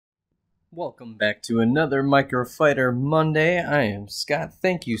Welcome back to another Microfighter Monday. I am Scott.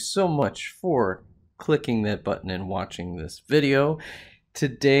 Thank you so much for clicking that button and watching this video.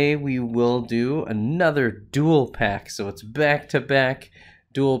 Today we will do another dual pack. So it's back-to-back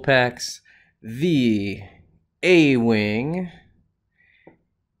dual packs. The A-Wing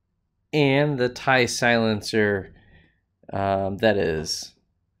and the TIE silencer that is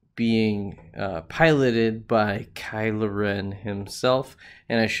being piloted by Kylo Ren himself.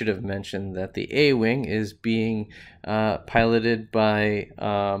 And I should have mentioned that the A-Wing is being piloted by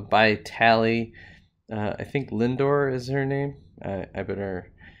Tallie. I think Lindor is her name. I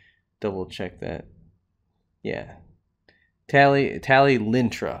better double check that. Yeah, Tallie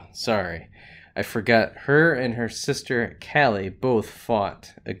Lintra. Sorry, I forgot. Her and her sister Callie both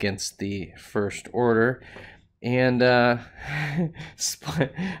fought against the First Order. And I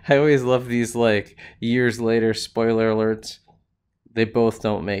always love these, like, years later spoiler alerts. They both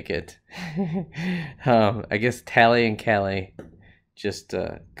don't make it. I guess Tallie and Callie just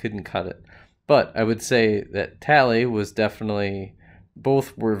couldn't cut it. But I would say that Tallie was definitely,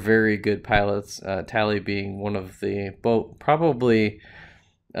 both were very good pilots. Tallie being one of the, probably,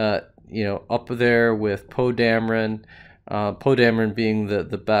 up there with Poe Dameron. Poe Dameron being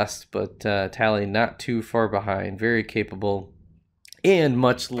the best, but Tallie not too far behind, very capable, and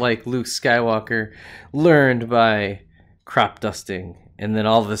much like Luke Skywalker, learned by crop dusting, and then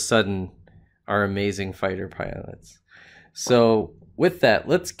all of a sudden are amazing fighter pilots. So with that,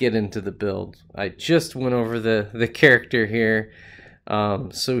 let's get into the build. I just went over the character here.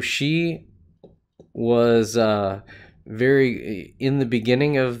 So she was very in the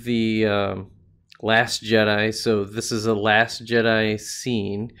beginning of the Last Jedi, so this is a Last Jedi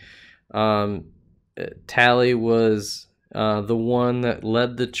scene. Tallie was the one that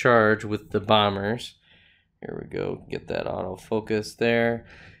led the charge with the bombers. Here we go, get that autofocus there.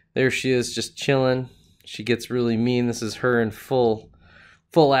 There she is, just chilling. She gets really mean. This is her in full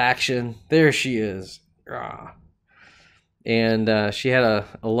action. There she is. And she had a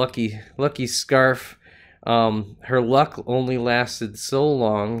lucky scarf. Her luck only lasted so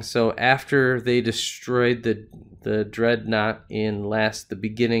long, so after they destroyed the dreadnought in the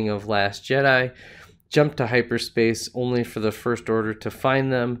beginning of Last Jedi, jumped to hyperspace only for the First Order to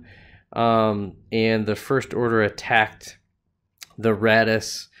find them, and the First Order attacked the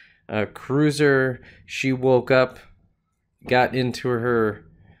Raddus cruiser. She woke up, got into her,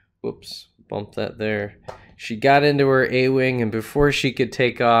 whoops, bumped that there. She got into her A-Wing, and before she could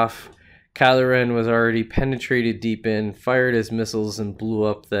take off, Kylo Ren was already penetrated deep in, fired his missiles, and blew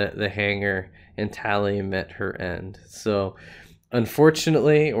up the hangar, and Tallie met her end. So,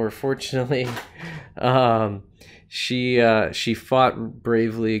 unfortunately, or fortunately, she fought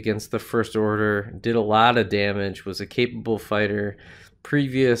bravely against the First Order, did a lot of damage, was a capable fighter.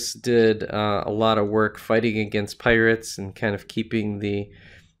 Did a lot of work fighting against pirates and kind of keeping the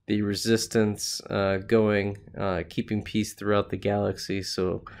resistance going, keeping peace throughout the galaxy.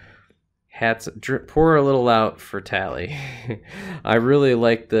 So, pour a little out for Tallie. I really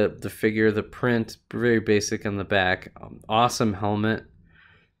like the figure, the print, very basic on the back. Awesome helmet.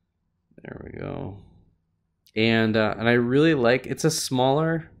 There we go. And I really like, it's a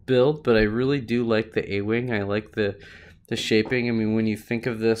smaller build, but I really do like the A-Wing. I like the shaping. I mean, when you think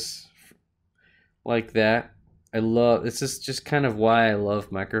of this like that, this is just kind of why I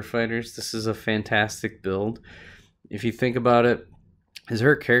love Microfighters. This is a fantastic build. If you think about it,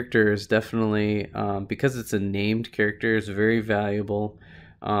 her character is definitely, because it's a named character, is very valuable.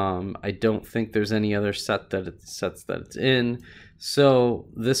 I don't think there's any other sets that it's in. So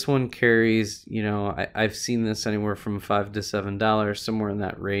this one carries, I've seen this anywhere from $5 to $7, somewhere in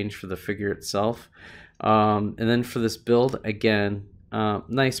that range for the figure itself. And then for this build, again,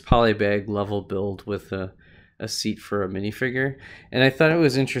 nice polybag level build with a seat for a minifigure. And I thought it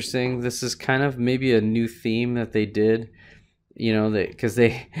was interesting. This is kind of maybe a new theme that they did. Because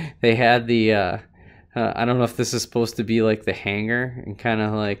they had the I don't know if this is supposed to be like the hangar, and kind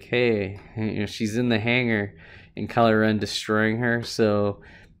of like, hey, she's in the hangar and Kylo Ren destroying her, so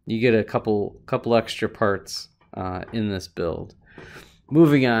you get a couple extra parts in this build.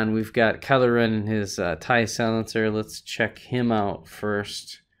 Moving on, we've got Kylo Ren and his TIE silencer. Let's check him out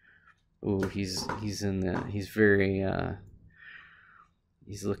first. Ooh, he's in the, he's very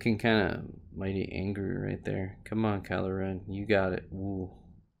he's looking kind of mighty angry right there. Come on, Kylo Ren. You got it. Ooh.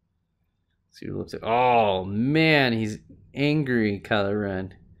 See what it looks like. Oh, man. He's angry, Kylo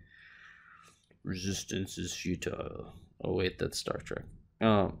Ren. Resistance is futile. Oh, wait. That's Star Trek.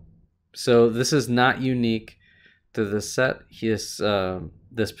 So this is not unique to the set.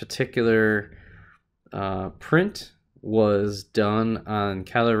 This particular print was done on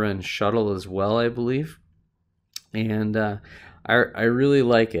Kylo Ren's shuttle as well, I believe. And I really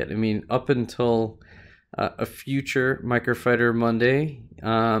like it. I mean, up until a future Microfighter Monday,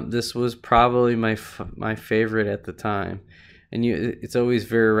 this was probably my favorite at the time. And it's always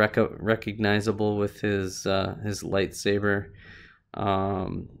very recognizable with his lightsaber.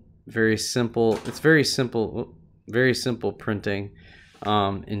 Very simple. It's very simple printing,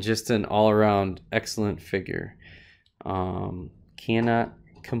 and just an all-around excellent figure. Cannot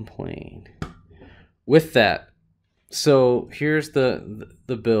complain. With that, so here's the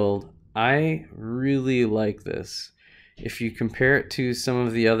build. I really like this. If you compare it to some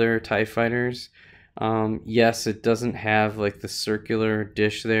of the other TIE fighters, yes, it doesn't have like the circular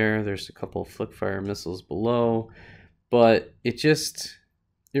dish there. There's a couple flick fire missiles below, but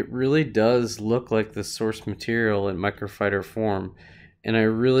it really does look like the source material in Microfighter form. And I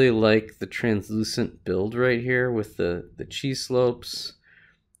really like the translucent build right here with the cheese slopes,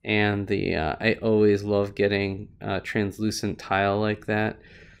 and the I always love getting translucent tile like that.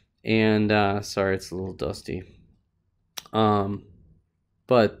 And sorry, it's a little dusty.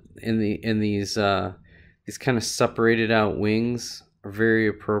 But in these kind of separated out wings are very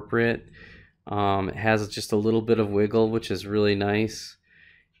appropriate. It has just a little bit of wiggle, which is really nice.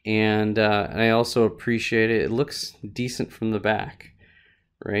 And I also appreciate it. It looks decent from the back,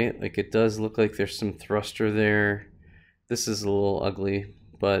 right? Like it does look like there's some thruster there. This is a little ugly,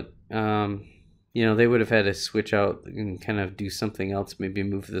 but you know, they would have had to switch out and kind of do something else, maybe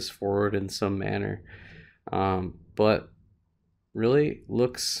move this forward in some manner. But really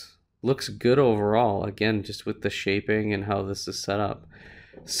looks good overall. Again, just with the shaping and how this is set up.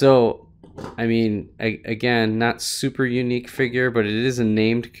 So I mean, again, not super unique figure, but it is a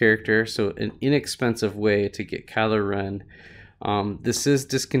named character, so an inexpensive way to get Kylo Ren. This is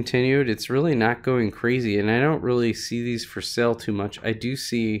discontinued. It's really not going crazy, and I don't really see these for sale too much. I do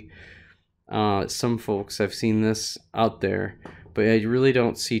see some folks, I've seen this out there, but I really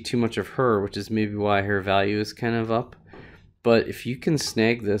don't see too much of her, which is maybe why her value is kind of up. But if you can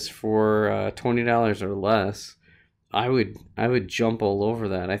snag this for $20 or less, I would jump all over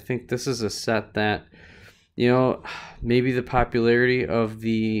that. I think this is a set that, you know, maybe the popularity of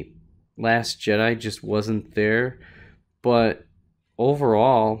the Last Jedi just wasn't there, but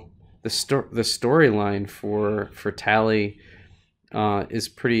overall the storyline for Tallie is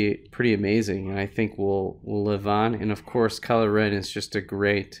pretty amazing, and I think will live on. And of course, Kylo Ren is just a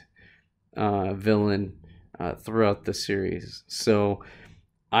great villain throughout the series. So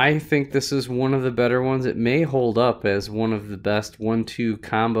I think this is one of the better ones. It may hold up as one of the best 1-2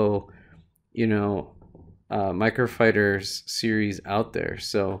 combo, you know, Microfighters series out there.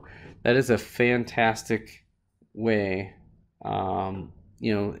 So that is a fantastic way. You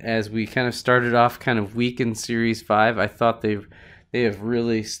know, as we kind of started off kind of weak in Series 5, I thought they have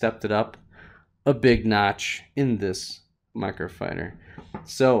really stepped it up a big notch in this Microfighter.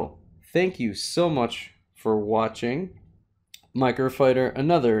 So thank you so much for watching Microfighter,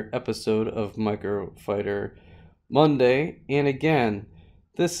 another episode of Microfighter Monday. And again,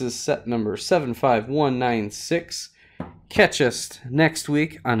 this is set number 75196. Catch us next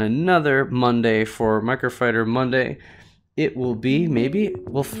week on another Monday for Microfighter Monday. It will be, maybe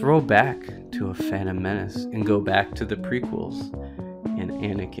we'll throw back to a Phantom Menace and go back to the prequels. And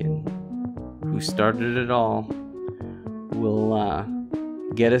Anakin, who started it all, will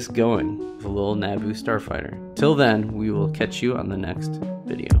get us going with a little Naboo starfighter. Till then, we will catch you on the next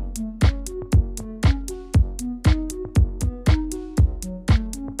video.